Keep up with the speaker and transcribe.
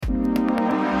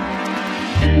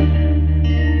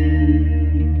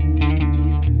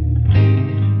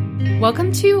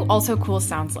Welcome to Also Cool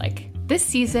Sounds Like. This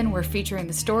season, we're featuring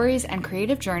the stories and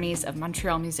creative journeys of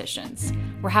Montreal musicians.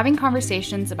 We're having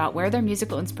conversations about where their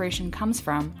musical inspiration comes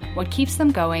from, what keeps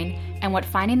them going, and what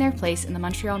finding their place in the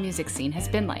Montreal music scene has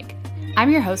been like. I'm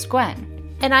your host,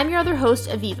 Gwen. And I'm your other host,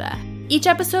 Aviva. Each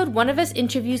episode, one of us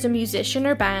interviews a musician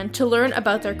or band to learn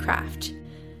about their craft.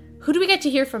 Who do we get to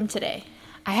hear from today?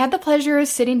 I had the pleasure of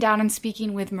sitting down and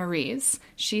speaking with Maryse.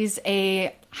 She's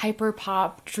a hyper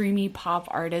pop, dreamy pop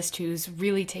artist who's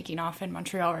really taking off in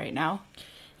Montreal right now.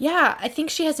 Yeah, I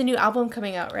think she has a new album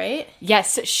coming out, right?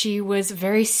 Yes, she was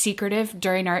very secretive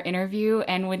during our interview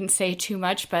and wouldn't say too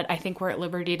much, but I think we're at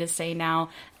liberty to say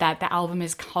now that the album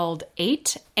is called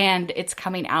 8 and it's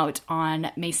coming out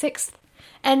on May 6th.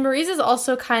 And Maryse is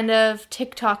also kind of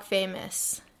TikTok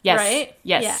famous, yes, right?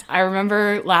 Yes, Yeah. I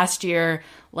remember last year,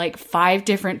 like 5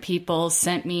 different people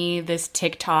sent me this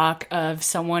TikTok of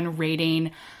someone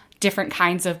rating different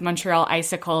kinds of Montreal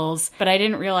icicles, but I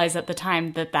didn't realize at the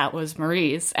time that that was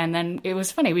Maryse. And then it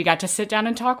was funny, we got to sit down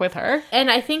and talk with her.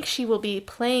 And I think she will be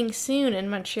playing soon in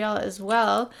Montreal as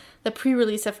well, the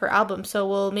pre-release of her album, so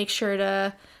we'll make sure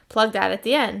to plug that at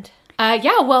the end.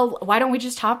 Well, why don't we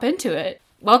just hop into it?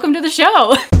 Welcome to the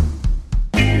show!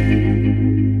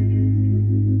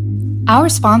 Our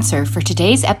sponsor for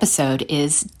today's episode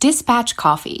is Dispatch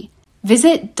Coffee.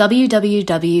 Visit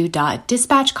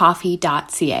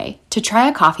www.dispatchcoffee.ca to try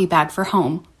a coffee bag for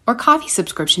home or coffee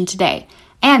subscription today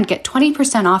and get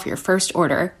 20% off your first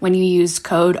order when you use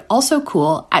code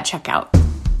ALSOCOOL at checkout.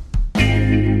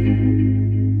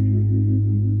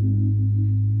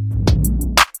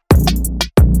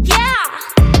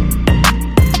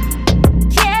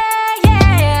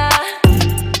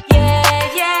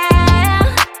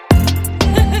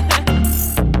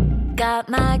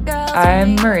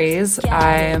 I'm Maryse.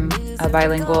 I'm a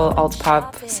bilingual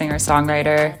alt-pop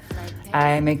singer-songwriter.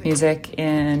 I make music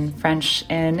in French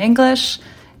and English,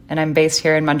 and I'm based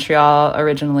here in Montreal,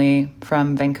 originally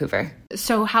from Vancouver.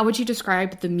 So how would you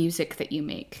describe the music that you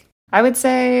make? I would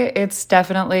say it's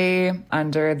definitely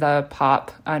under the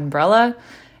pop umbrella,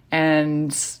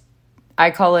 and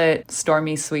I call it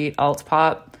stormy sweet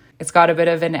alt-pop. It's got a bit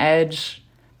of an edge,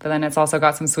 but then it's also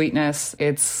got some sweetness.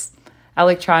 It's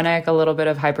electronic, a little bit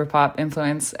of hyperpop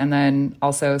influence, and then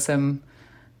also some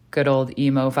good old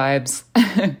emo vibes.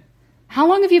 How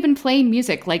long have you been playing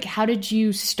music? Like, how did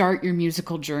you start your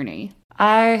musical journey?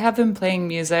 I have been playing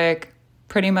music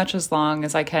pretty much as long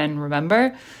as I can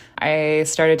remember. I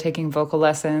started taking vocal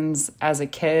lessons as a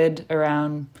kid,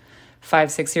 around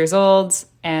 5-6 years old,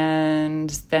 and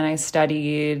then I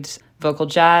studied vocal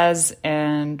jazz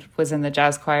and was in the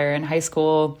jazz choir in high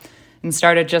school, and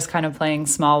started just kind of playing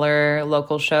smaller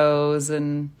local shows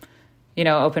and,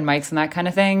 open mics and that kind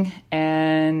of thing.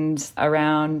 And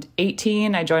around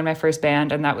 18, I joined my first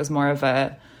band, and that was more of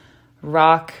a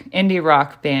indie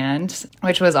rock band,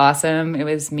 which was awesome. It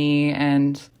was me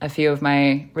and a few of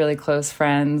my really close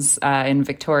friends in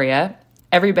Victoria.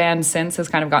 Every band since has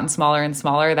kind of gotten smaller and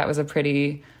smaller. That was a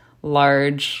pretty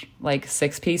large,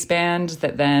 6-piece band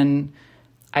that then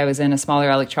I was in a smaller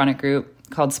electronic group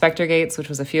called Spectre Gates, which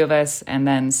was a few of us, and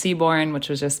then Seaborn, which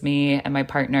was just me and my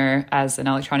partner as an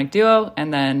electronic duo.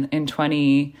 And then in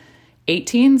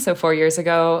 2018, so 4 years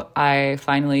ago, I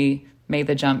finally made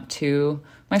the jump to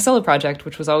my solo project,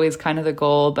 which was always kind of the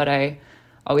goal, but I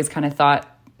always kind of thought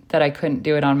that I couldn't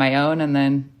do it on my own. And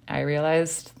then I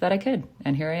realized that I could,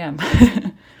 and here I am.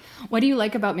 What do you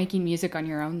like about making music on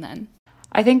your own then?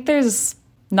 I think there's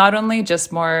not only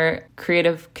just more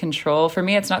creative control. For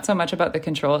me, it's not so much about the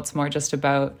control. It's more just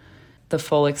about the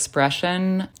full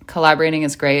expression. Collaborating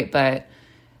is great, but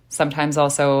sometimes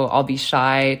also I'll be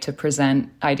shy to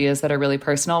present ideas that are really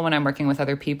personal when I'm working with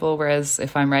other people. Whereas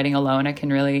if I'm writing alone, I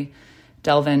can really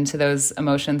delve into those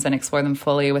emotions and explore them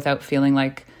fully without feeling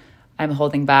like I'm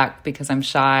holding back because I'm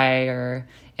shy or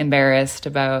embarrassed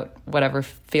about whatever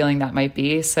feeling that might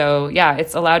be. So yeah,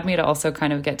 it's allowed me to also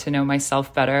kind of get to know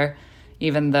myself better,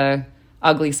 even the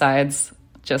ugly sides,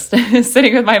 just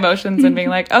sitting with my emotions and being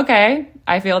like, okay,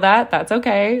 I feel that, that's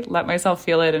okay. Let myself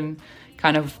feel it and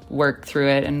kind of work through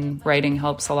it. And writing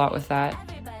helps a lot with that.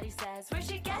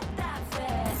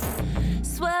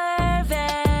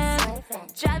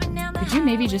 Could you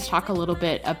maybe just talk a little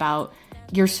bit about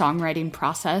your songwriting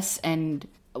process and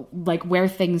where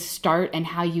things start and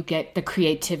how you get the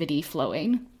creativity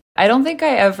flowing? I don't think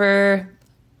I ever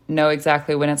know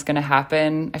exactly when it's going to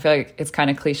happen. I feel like it's kind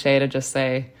of cliche to just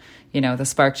say, the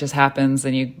spark just happens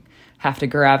and you have to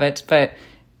grab it. But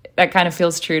that kind of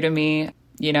feels true to me.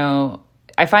 I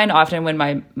find often when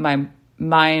my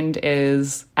mind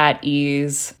is at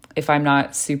ease, if I'm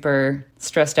not super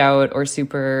stressed out or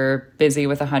super busy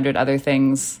with 100 other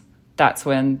things, that's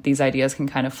when these ideas can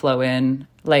kind of flow in.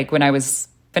 Like when I was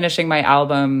finishing my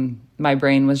album, my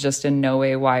brain was just in no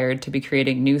way wired to be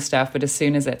creating new stuff. But as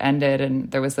soon as it ended and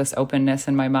there was this openness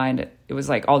in my mind, it was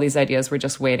like all these ideas were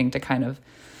just waiting to kind of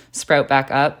sprout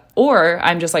back up. Or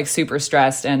I'm just like super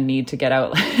stressed and need to get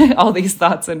out all these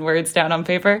thoughts and words down on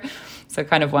paper. So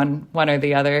kind of one or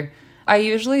the other. I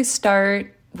usually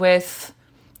start with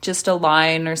just a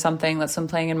line or something that's been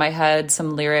playing in my head,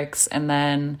 some lyrics, and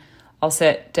then I'll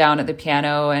sit down at the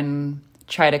piano and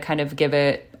try to kind of give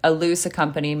it a loose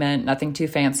accompaniment, nothing too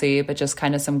fancy, but just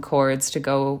kind of some chords to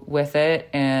go with it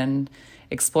and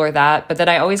explore that. But then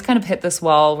I always kind of hit this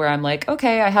wall where I'm like,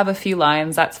 okay, I have a few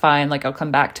lines, that's fine, like I'll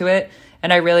come back to it.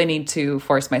 And I really need to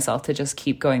force myself to just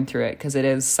keep going through it, because it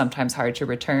is sometimes hard to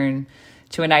return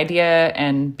to an idea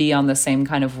and be on the same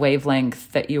kind of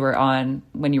wavelength that you were on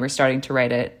when you were starting to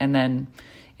write it. And then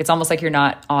it's almost like you're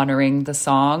not honoring the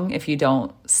song if you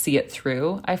don't see it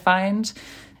through, I find.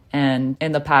 And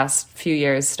in the past few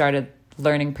years, started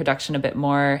learning production a bit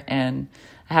more. And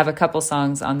I have a couple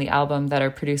songs on the album that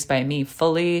are produced by me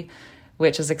fully,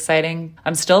 which is exciting.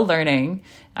 I'm still learning.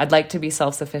 I'd like to be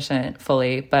self-sufficient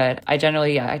fully, but I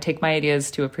generally, I take my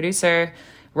ideas to a producer,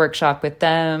 workshop with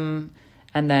them,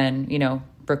 and then,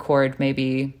 record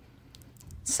maybe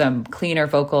some cleaner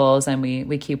vocals, and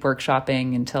we keep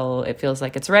workshopping until it feels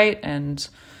like it's right. And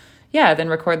then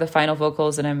record the final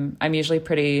vocals. And I'm usually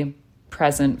pretty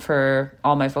present for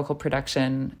all my vocal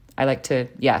production. I like to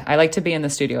be in the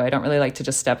studio. I don't really like to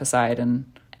just step aside and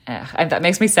that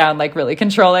makes me sound like really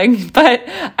controlling, but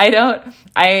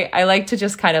I like to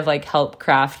just kind of like help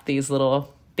craft these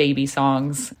little baby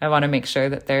songs. I want to make sure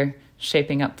that they're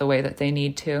shaping up the way that they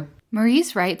need to.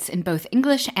 Maryse writes in both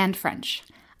English and French.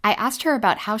 I asked her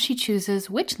about how she chooses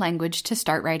which language to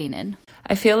start writing in.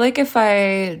 I feel like if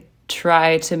I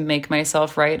try to make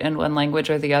myself write in one language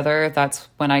or the other, that's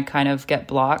when I kind of get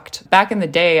blocked. Back in the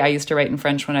day, I used to write in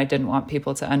French when I didn't want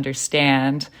people to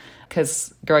understand,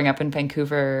 because growing up in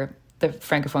Vancouver, the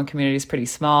Francophone community is pretty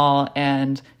small,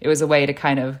 and it was a way to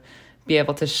kind of be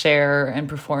able to share and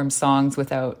perform songs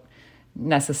without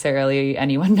necessarily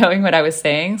anyone knowing what I was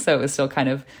saying. So it was still kind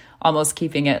of almost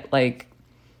keeping it like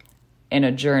in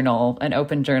a journal, an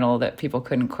open journal that people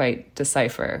couldn't quite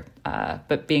decipher.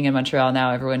 But being in Montreal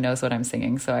now, everyone knows what I'm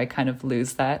singing, so I kind of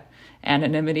lose that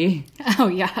anonymity. Oh,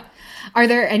 yeah. Are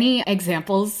there any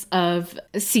examples of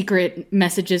secret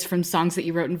messages from songs that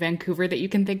you wrote in Vancouver that you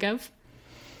can think of?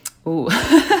 Ooh.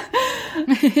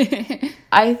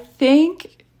 I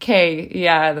think,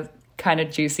 kind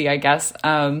of juicy, I guess.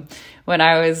 When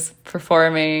I was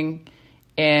performing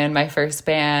in my first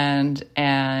band,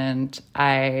 and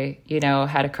I,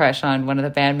 had a crush on one of the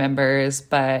band members,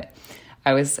 but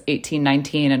I was 18,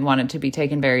 19 and wanted to be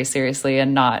taken very seriously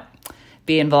and not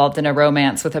be involved in a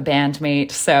romance with a bandmate.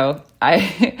 So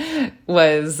I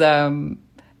was,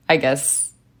 I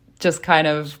guess, just kind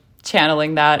of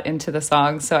channeling that into the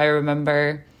song. So I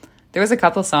remember there was a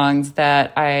couple songs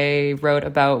that I wrote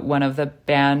about one of the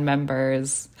band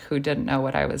members who didn't know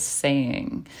what I was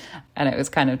saying. And it was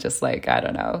kind of just like, I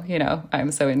don't know,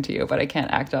 I'm so into you, but I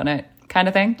can't act on it kind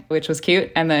of thing, which was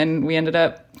cute. And then we ended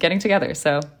up getting together.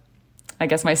 So I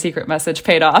guess my secret message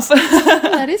paid off.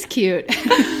 That is cute.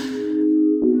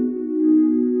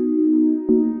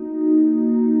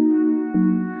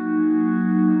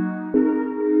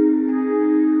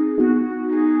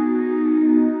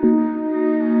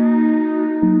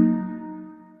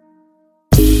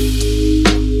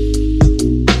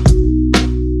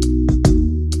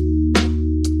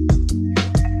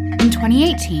 In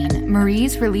 2018,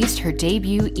 Maryse released her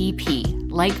debut EP,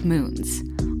 Like Moons.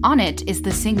 On it is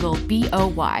the single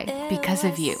B.O.Y., Because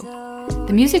of You.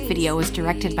 The music video was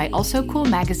directed by Also Cool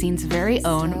Magazine's very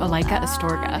own Malaika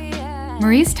Astorga.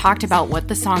 Maryse talked about what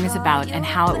the song is about and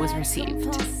how it was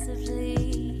received.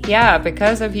 Yeah,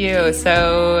 Because of You.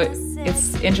 So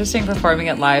it's interesting performing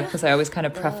it live, because I always kind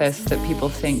of preface that people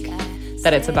think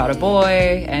that it's about a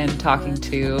boy and talking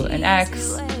to an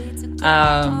ex.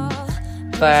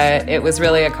 But it was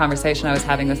really a conversation I was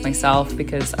having with myself,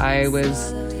 because I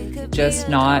was just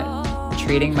not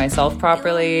treating myself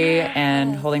properly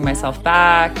and holding myself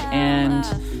back and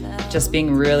just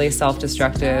being really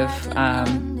self-destructive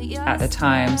at the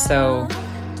time. So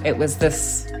it was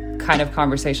this kind of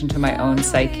conversation to my own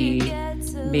psyche,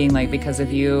 being like, because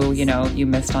of you, you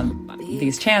missed on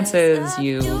these chances,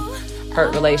 you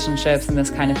hurt relationships and this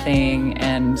kind of thing,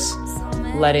 and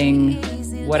letting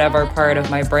whatever part of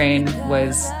my brain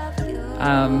was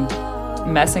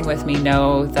messing with me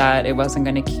know that it wasn't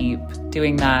going to keep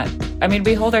doing that. I mean,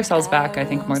 we hold ourselves back, I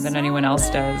think, more than anyone else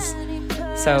does.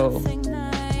 So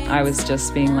I was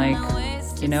just being like,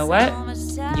 you know what?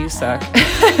 you suck.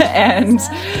 And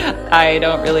I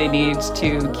don't really need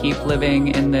to keep living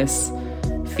in this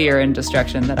fear and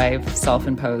destruction that I've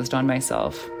self-imposed on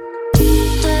myself.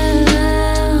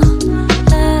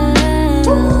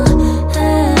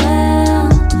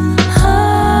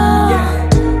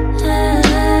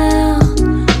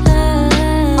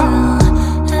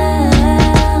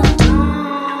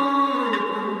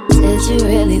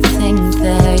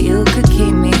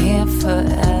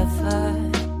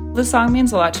 The song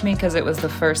means a lot to me because it was the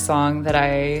first song that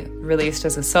I released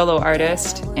as a solo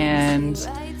artist, and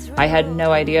I had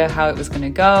no idea how it was going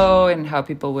to go and how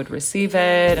people would receive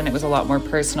it, and it was a lot more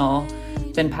personal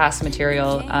than past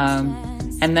material.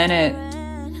 And then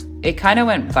it kind of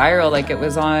went viral. Like, it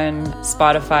was on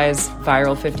Spotify's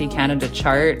Viral 50 Canada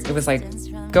chart. It was like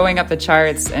going up the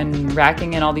charts and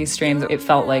racking in all these streams. It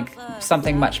felt like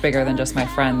something much bigger than just my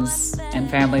friends and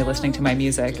family listening to my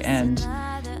music. And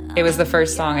it was the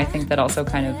first song, I think, that also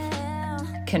kind of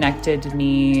connected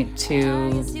me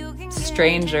to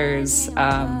strangers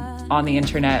on the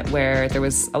internet, where there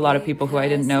was a lot of people who I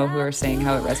didn't know who were saying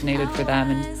how it resonated for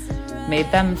them and made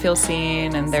them feel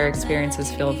seen and their experiences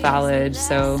feel valid.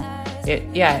 So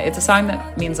it's a song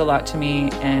that means a lot to me,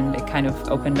 and it kind of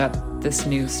opened up this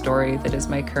new story that is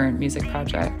my current music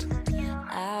project.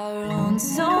 I ruined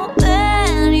so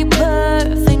many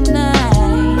perfect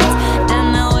nights,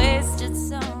 and I wasted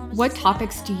so much. What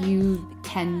topics do you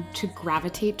tend to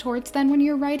gravitate towards then when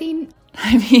you're writing?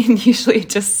 I mean, usually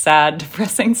just sad,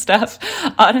 depressing stuff,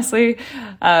 honestly,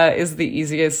 is the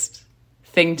easiest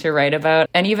thing to write about.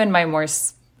 And even my more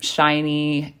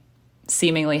shiny,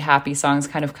 seemingly happy songs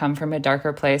kind of come from a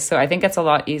darker place. So I think it's a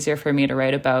lot easier for me to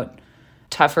write about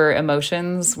tougher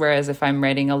emotions, whereas if I'm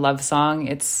writing a love song,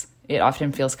 it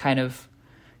often feels kind of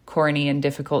corny and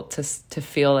difficult to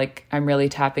feel like I'm really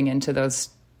tapping into those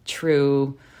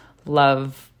true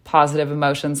love, positive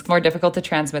emotions. It's more difficult to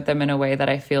transmit them in a way that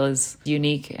I feel is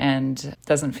unique and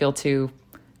doesn't feel too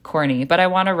corny. But I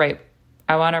want to write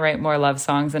more love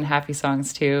songs and happy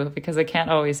songs too, because it can't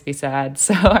always be sad.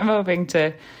 So I'm hoping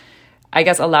to, I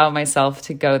guess, allow myself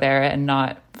to go there and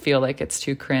not feel like it's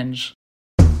too cringe.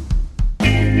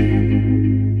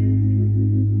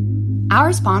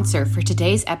 Our sponsor for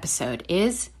today's episode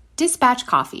is Dispatch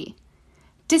Coffee.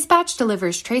 Dispatch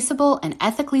delivers traceable and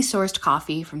ethically sourced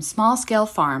coffee from small-scale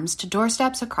farms to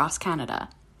doorsteps across Canada.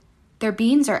 Their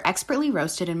beans are expertly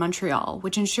roasted in Montreal,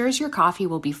 which ensures your coffee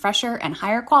will be fresher and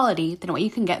higher quality than what you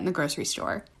can get in the grocery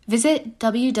store. Visit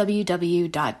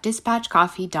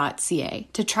www.dispatchcoffee.ca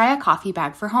to try a coffee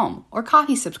bag for home or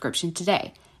coffee subscription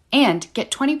today, and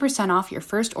get 20% off your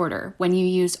first order when you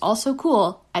use Also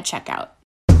Cool at checkout.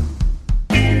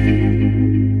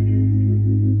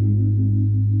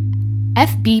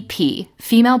 FBP,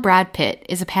 Female Brad Pitt,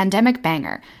 is a pandemic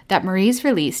banger that Marie's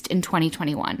released in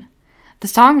 2021. The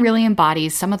song really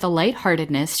embodies some of the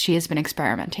lightheartedness she has been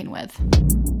experimenting with.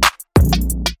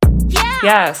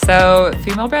 Yeah, so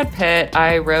Female Brad Pitt,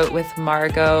 I wrote with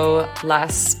Margot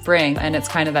last spring, and it's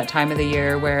kind of that time of the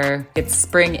year where it's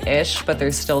spring-ish, but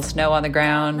there's still snow on the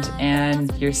ground,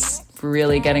 and you're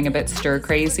really getting a bit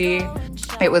stir-crazy.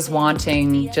 It was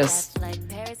wanting just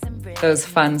those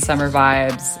fun summer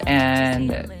vibes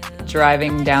and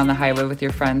driving down the highway with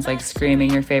your friends, like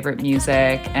screaming your favorite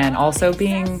music, and also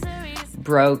being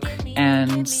broke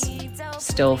and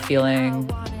still feeling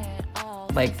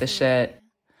like the shit.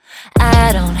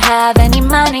 I don't have any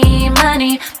money,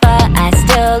 but I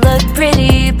still look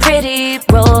pretty,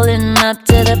 rolling up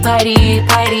to the party.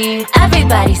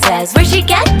 Everybody says, where'd she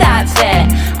get that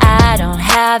fit? I don't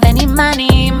have any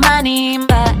money,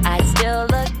 but I still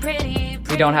look pretty.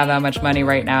 We don't have that much money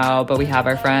right now, but we have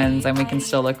our friends and we can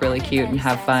still look really cute and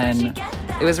have fun.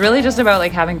 It was really just about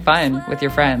like having fun with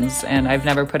your friends, and I've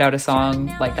never put out a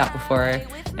song like that before,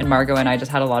 and Margot and I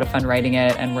just had a lot of fun writing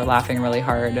it, and we're laughing really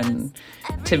hard, and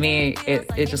to me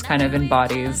it just kind of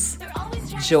embodies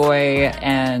joy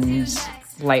and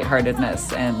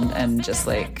lightheartedness and just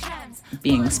like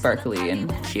being sparkly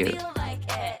and cute.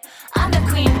 I'm the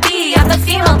queen bee, I'm the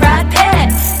female Brad Pitt.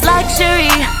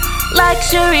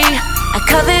 Luxury, I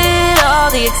covered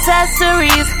all the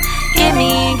accessories. Give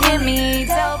me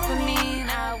dopamine,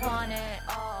 I want it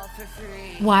all for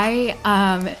free. Why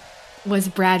was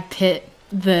Brad Pitt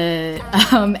the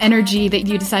energy that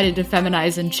you decided to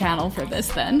feminize and channel for this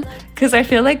then? Because I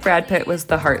feel like Brad Pitt was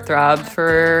the heartthrob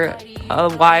for a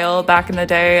while back in the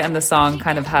day, and the song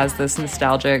kind of has this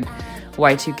nostalgic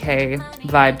Y2K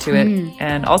vibe to it.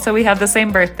 And also we have the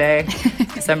same birthday,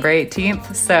 December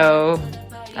 18th, so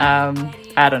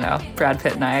I don't know, Brad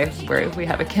Pitt and I, we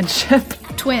have a kinship.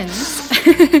 Twins.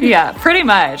 Yeah, pretty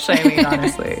much. I mean,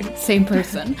 honestly. Same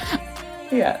person.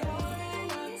 Yeah.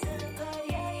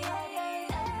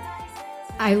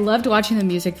 I loved watching the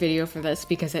music video for this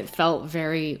because it felt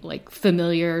very like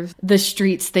familiar, the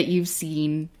streets that you've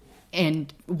seen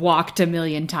and walked a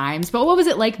million times. But what was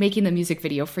it like making the music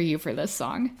video for you for this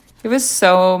song? It was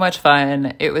so much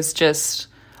fun. It was just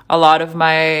a lot of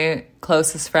my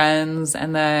closest friends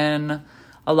and then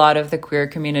a lot of the queer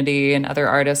community and other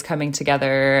artists coming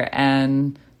together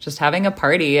and just having a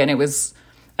party. And it was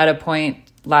at a point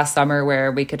last summer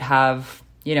where we could have,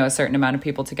 you know, a certain amount of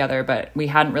people together, but we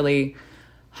hadn't really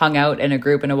hung out in a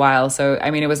group in a while. So, I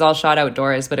mean, it was all shot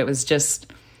outdoors, but it was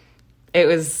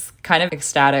kind of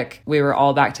ecstatic. We were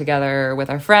all back together with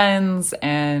our friends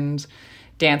and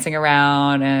dancing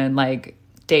around and like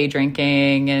day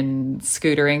drinking and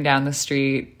scootering down the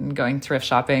street and going thrift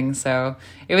shopping. So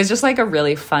it was just like a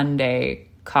really fun day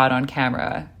caught on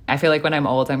camera. I feel like when I'm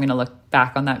old, I'm going to look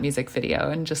back on that music video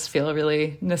and just feel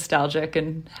really nostalgic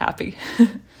and happy.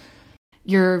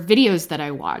 Your videos that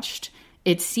I watched,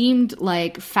 it seemed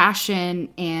like fashion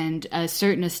and a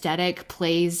certain aesthetic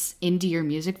plays into your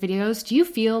music videos. Do you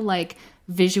feel like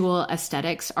visual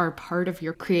aesthetics are part of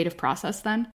your creative process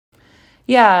then?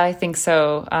 Yeah, I think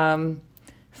so.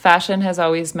 Fashion has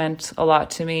always meant a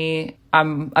lot to me.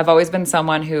 I've always been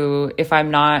someone who, if I'm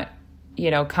not,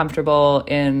 you know, comfortable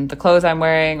in the clothes I'm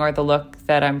wearing or the look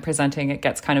that I'm presenting, it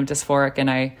gets kind of dysphoric and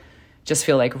I just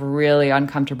feel like really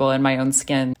uncomfortable in my own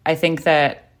skin. I think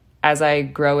that as I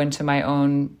grow into my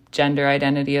own gender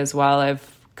identity as well,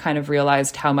 I've kind of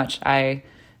realized how much I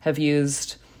have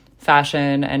used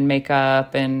fashion and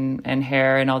makeup and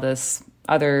hair and all this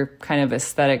other kind of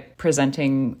aesthetic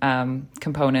presenting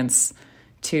components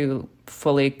to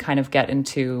fully kind of get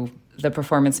into the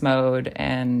performance mode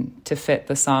and to fit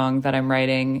the song that I'm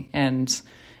writing. And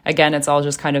again, it's all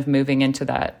just kind of moving into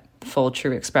that full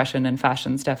true expression, and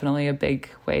fashion's definitely a big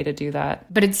way to do that.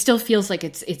 But it still feels like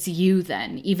it's you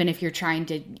then, even if you're trying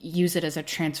to use it as a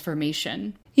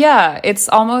transformation. Yeah, it's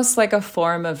almost like a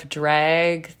form of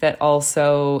drag that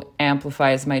also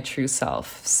amplifies my true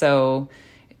self. So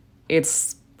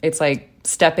it's like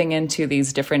stepping into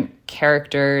these different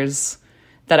characters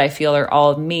that I feel are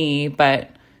all me, but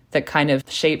that kind of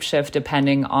shapeshift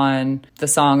depending on the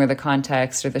song or the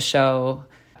context or the show.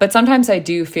 But sometimes I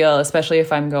do feel, especially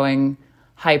if I'm going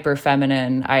hyper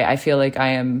feminine, I feel like I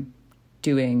am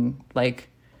doing like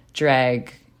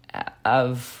drag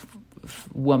of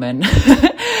woman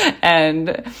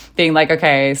and being like,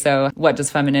 okay, so what does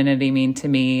femininity mean to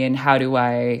me and how do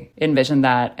I envision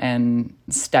that and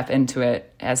step into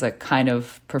it as a kind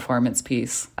of performance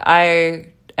piece?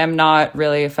 I am not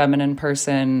really a feminine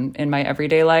person in my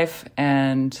everyday life,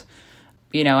 and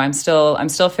you know, I'm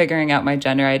still figuring out my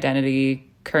gender identity,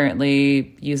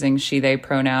 currently using she, they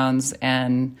pronouns.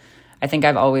 And I think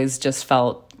I've always just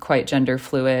felt quite gender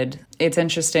fluid. It's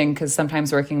interesting because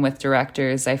sometimes working with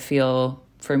directors, I feel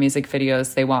for music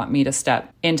videos, they want me to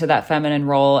step into that feminine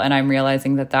role. And I'm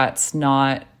realizing that that's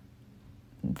not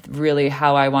really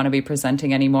how I want to be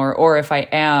presenting anymore. Or if I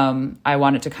am, I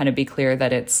want it to kind of be clear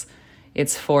that it's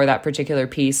for that particular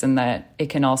piece and that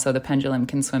it can also, the pendulum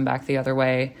can swim back the other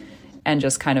way and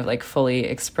just kind of like fully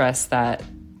express that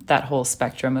whole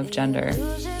spectrum of gender.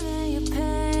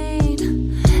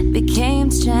 Became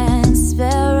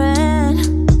transparent.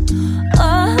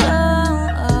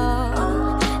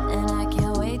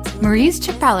 Maryse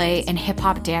took ballet and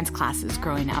hip-hop dance classes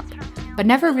growing up, but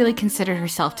never really considered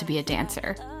herself to be a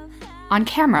dancer. On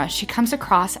camera, she comes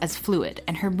across as fluid,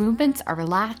 and her movements are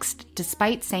relaxed,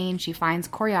 despite saying she finds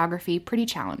choreography pretty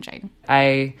challenging.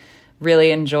 I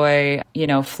really enjoy, you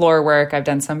know, floor work. I've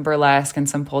done some burlesque and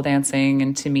some pole dancing.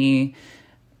 And to me,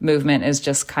 movement is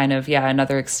just kind of,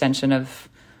 another extension of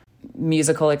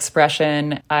musical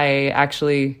expression. I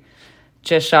actually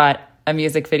just shot a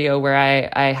music video where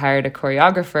I hired a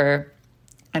choreographer,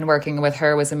 and working with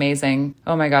her was amazing.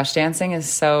 Oh my gosh, dancing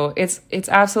is it's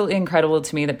absolutely incredible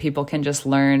to me that people can just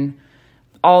learn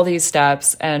all these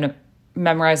steps and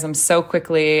memorize them so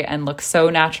quickly and look so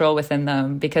natural within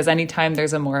them, because anytime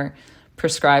there's a more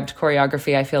prescribed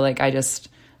choreography, I feel like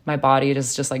my body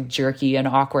is just like jerky and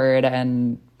awkward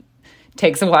and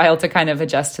takes a while to kind of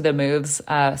adjust to the moves.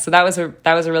 So that was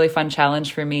a really fun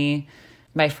challenge for me.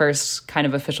 My first kind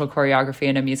of official choreography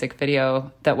in a music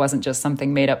video that wasn't just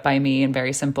something made up by me and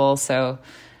very simple. So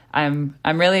I'm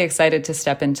really excited to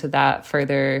step into that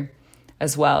further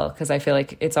as well, because I feel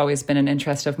like it's always been an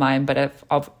interest of mine, but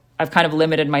I've kind of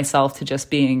limited myself to just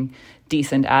being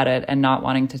decent at it and not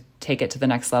wanting to take it to the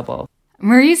next level.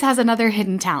 Maryse has another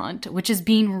hidden talent, which is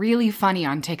being really funny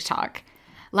on TikTok.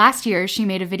 Last year, she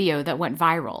made a video that went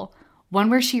viral. one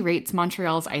where she rates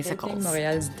Montreal's Rating icicles.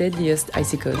 Montreal's deadliest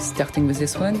icicles, starting with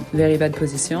this one, very bad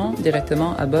position,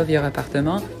 directement above your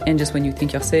apartment, and just when you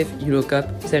think you're safe, you look up,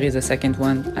 there is a second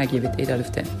one, I give it 8 out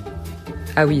of 10.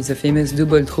 Ah oui, the famous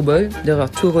double trouble, there are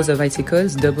 2 rows of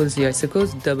icicles, double the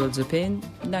icicles, double the pain,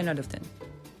 9 out of 10.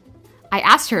 I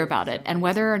asked her about it and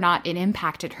whether or not it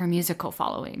impacted her musical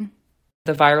following.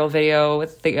 The viral video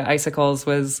with the icicles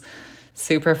was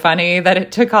super funny that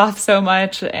it took off so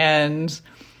much, and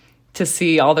to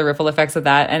see all the ripple effects of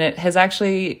that. And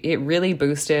it really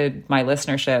boosted my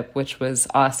listenership, which was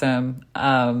awesome.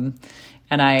 And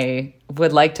I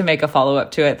would like to make a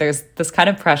follow-up to it. There's this kind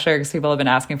of pressure because people have been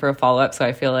asking for a follow-up. So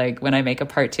I feel like when I make a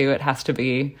part 2, it has to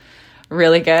be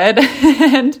really good.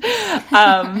 And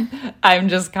I'm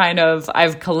just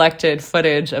I've collected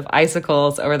footage of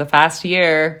icicles over the past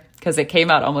year because it came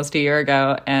out almost a year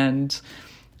ago. And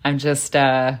I'm just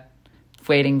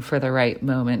waiting for the right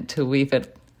moment to weave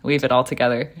it all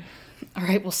together. All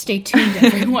right, well, stay tuned,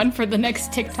 everyone, for the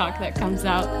next TikTok that comes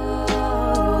out.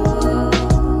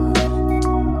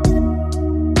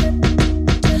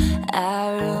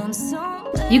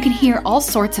 You can hear all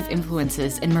sorts of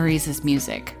influences in Mariza's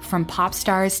music, from pop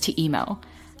stars to emo.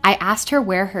 I asked her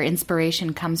where her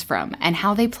inspiration comes from and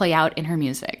how they play out in her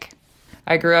music.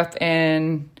 I grew up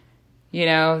in,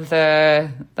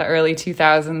 the early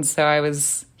 2000s, so I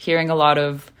was hearing a lot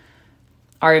of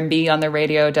R&B on the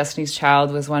radio. Destiny's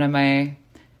Child was one of my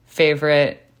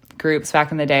favorite groups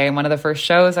back in the day, and one of the first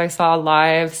shows I saw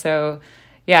live. So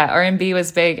yeah, R&B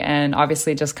was big, and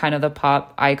obviously just kind of the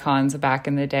pop icons back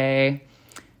in the day,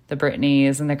 the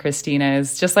Britneys and the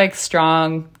Christinas, just like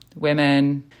strong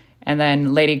women. And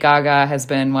then Lady Gaga has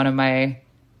been one of my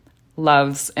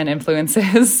loves and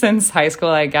influences since high school,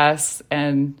 I guess.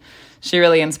 And she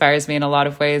really inspires me in a lot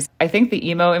of ways. I think the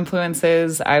emo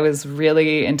influences, I was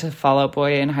really into Fall Out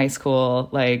Boy in high school,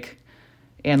 like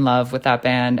in love with that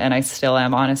band. And I still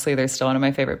am, honestly. They're still one of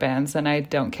my favorite bands, and I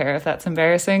don't care if that's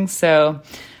embarrassing. So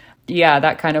yeah,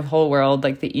 that kind of whole world,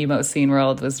 like the emo scene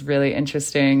world, was really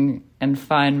interesting and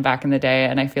fun back in the day.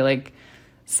 And I feel like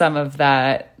some of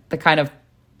that, the kind of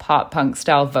pop punk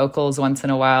style vocals once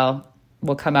in a while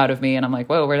will come out of me, and I'm like,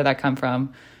 whoa, where did that come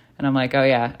from? And I'm like, oh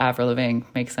yeah, Avril Lavigne,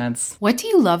 makes sense. What do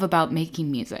you love about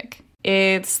making music?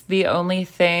 It's the only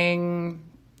thing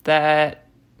that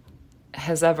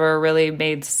has ever really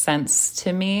made sense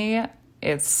to me.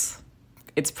 It's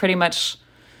pretty much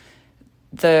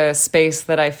the space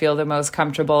that I feel the most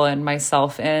comfortable in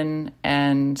myself in,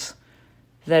 and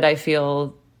that I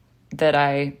feel that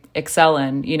I excel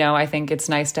in. I think it's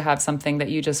nice to have something that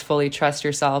you just fully trust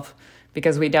yourself,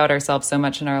 because we doubt ourselves so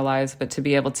much in our lives. But to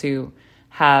be able to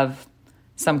have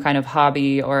some kind of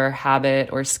hobby or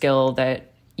habit or skill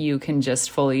that you can just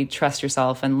fully trust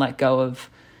yourself and let go of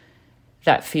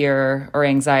that fear or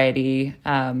anxiety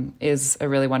is a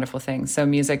really wonderful thing. So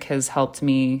music has helped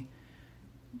me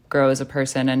grow as a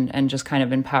person and just kind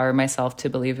of empower myself to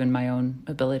believe in my own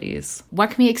abilities.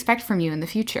 What can we expect from you in the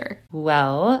future?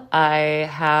 Well, I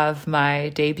have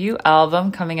my debut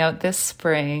album coming out this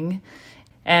spring.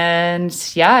 And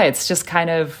yeah, it's just kind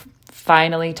of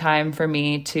finally time for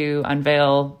me to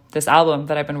unveil this album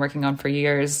that I've been working on for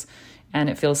years. And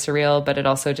it feels surreal, but it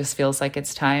also just feels like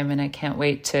it's time. And I can't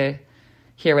wait to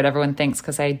hear what everyone thinks,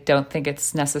 because I don't think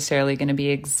it's necessarily going to be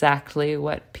exactly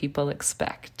what people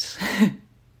expect.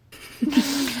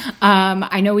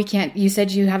 I know we can't, you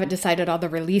said you haven't decided on the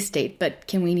release date, but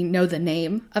can we know the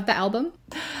name of the album?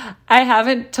 I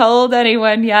haven't told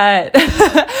anyone yet.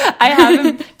 I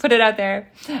haven't put it out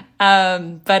there.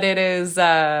 But it is,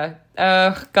 oh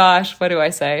gosh, what do I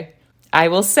say? I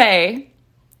will say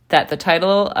that the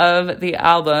title of the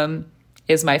album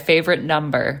is my favorite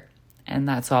number, and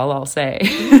that's all I'll say.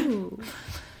 Ooh,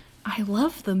 I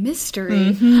love the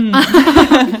mystery. Mm-hmm.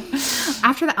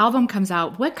 After the album comes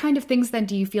out, what kind of things then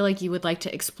do you feel like you would like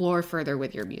to explore further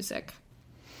with your music?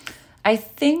 I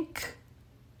think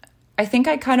I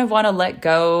kind of want to let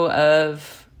go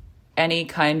of any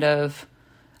kind of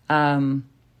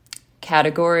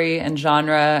category and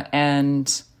genre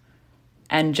and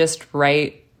just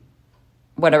write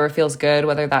whatever feels good,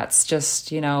 whether that's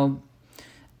just,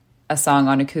 a song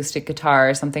on acoustic guitar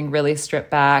or something really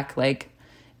stripped back. Like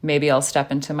maybe I'll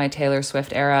step into my Taylor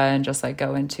Swift era and just like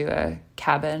go into a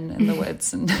cabin in the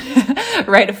woods and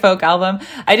write a folk album.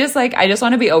 I just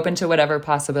want to be open to whatever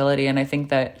possibility. And I think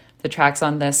that the tracks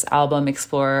on this album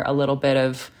explore a little bit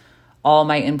of all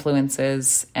my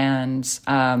influences. And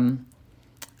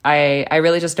I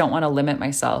really just don't want to limit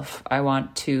myself. I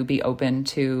want to be open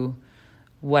to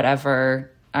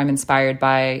whatever I'm inspired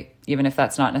by, even if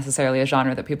that's not necessarily a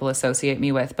genre that people associate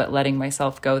me with, but letting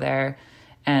myself go there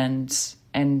and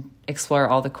and explore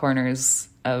all the corners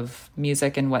of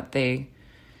music and what they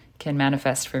can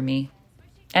manifest for me.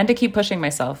 And to keep pushing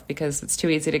myself, because it's too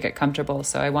easy to get comfortable.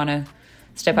 So I want to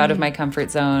step out of my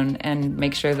comfort zone and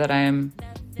make sure that I am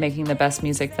making the best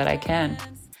music that I can.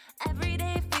 Every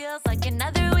day feels like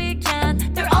another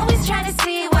weekend. They're always trying to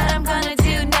see what I'm gonna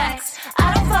do next.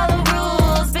 I don't follow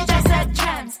rules, bitch, I set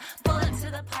trends. Pull up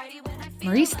to the party when I feel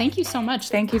Maurice, thank you so much.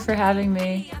 Thank you for having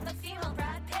me. I'm the female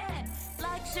Brad Pitt.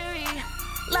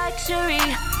 Luxury.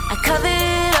 I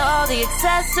coveted all the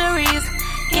accessories.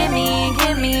 Give me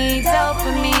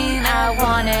dopamine. I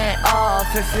want it all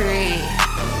for free.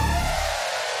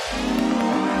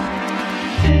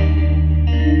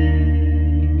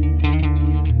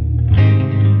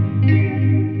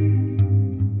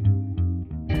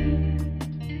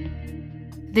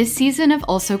 This season of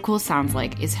Also Cool Sounds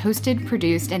Like is hosted,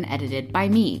 produced, and edited by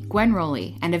me, Gwen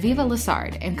Rowley, and Aviva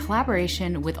Lessard in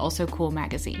collaboration with Also Cool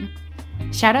Magazine.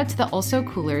 Shout out to the Also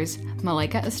Coolers,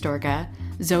 Malika Astorga,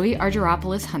 Zoe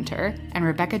Argyropoulos Hunter, and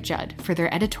Rebecca Judd for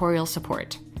their editorial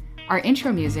support. Our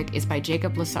intro music is by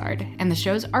Jacob Lessard, and the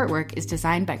show's artwork is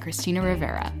designed by Christina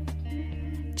Rivera.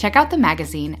 Check out the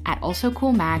magazine at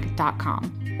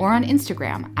alsocoolmag.com or on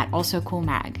Instagram at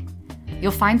alsocoolmag.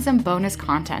 You'll find some bonus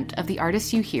content of the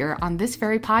artists you hear on this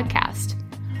very podcast.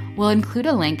 We'll include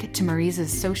a link to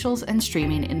Marise's socials and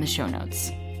streaming in the show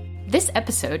notes. This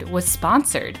episode was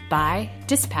sponsored by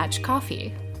Dispatch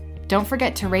Coffee. Don't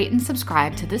forget to rate and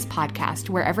subscribe to this podcast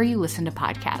wherever you listen to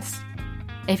podcasts.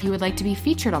 If you would like to be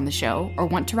featured on the show or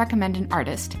want to recommend an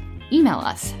artist, email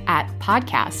us at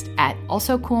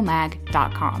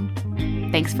podcast@alsocoolmag.com.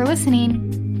 Thanks for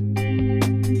listening.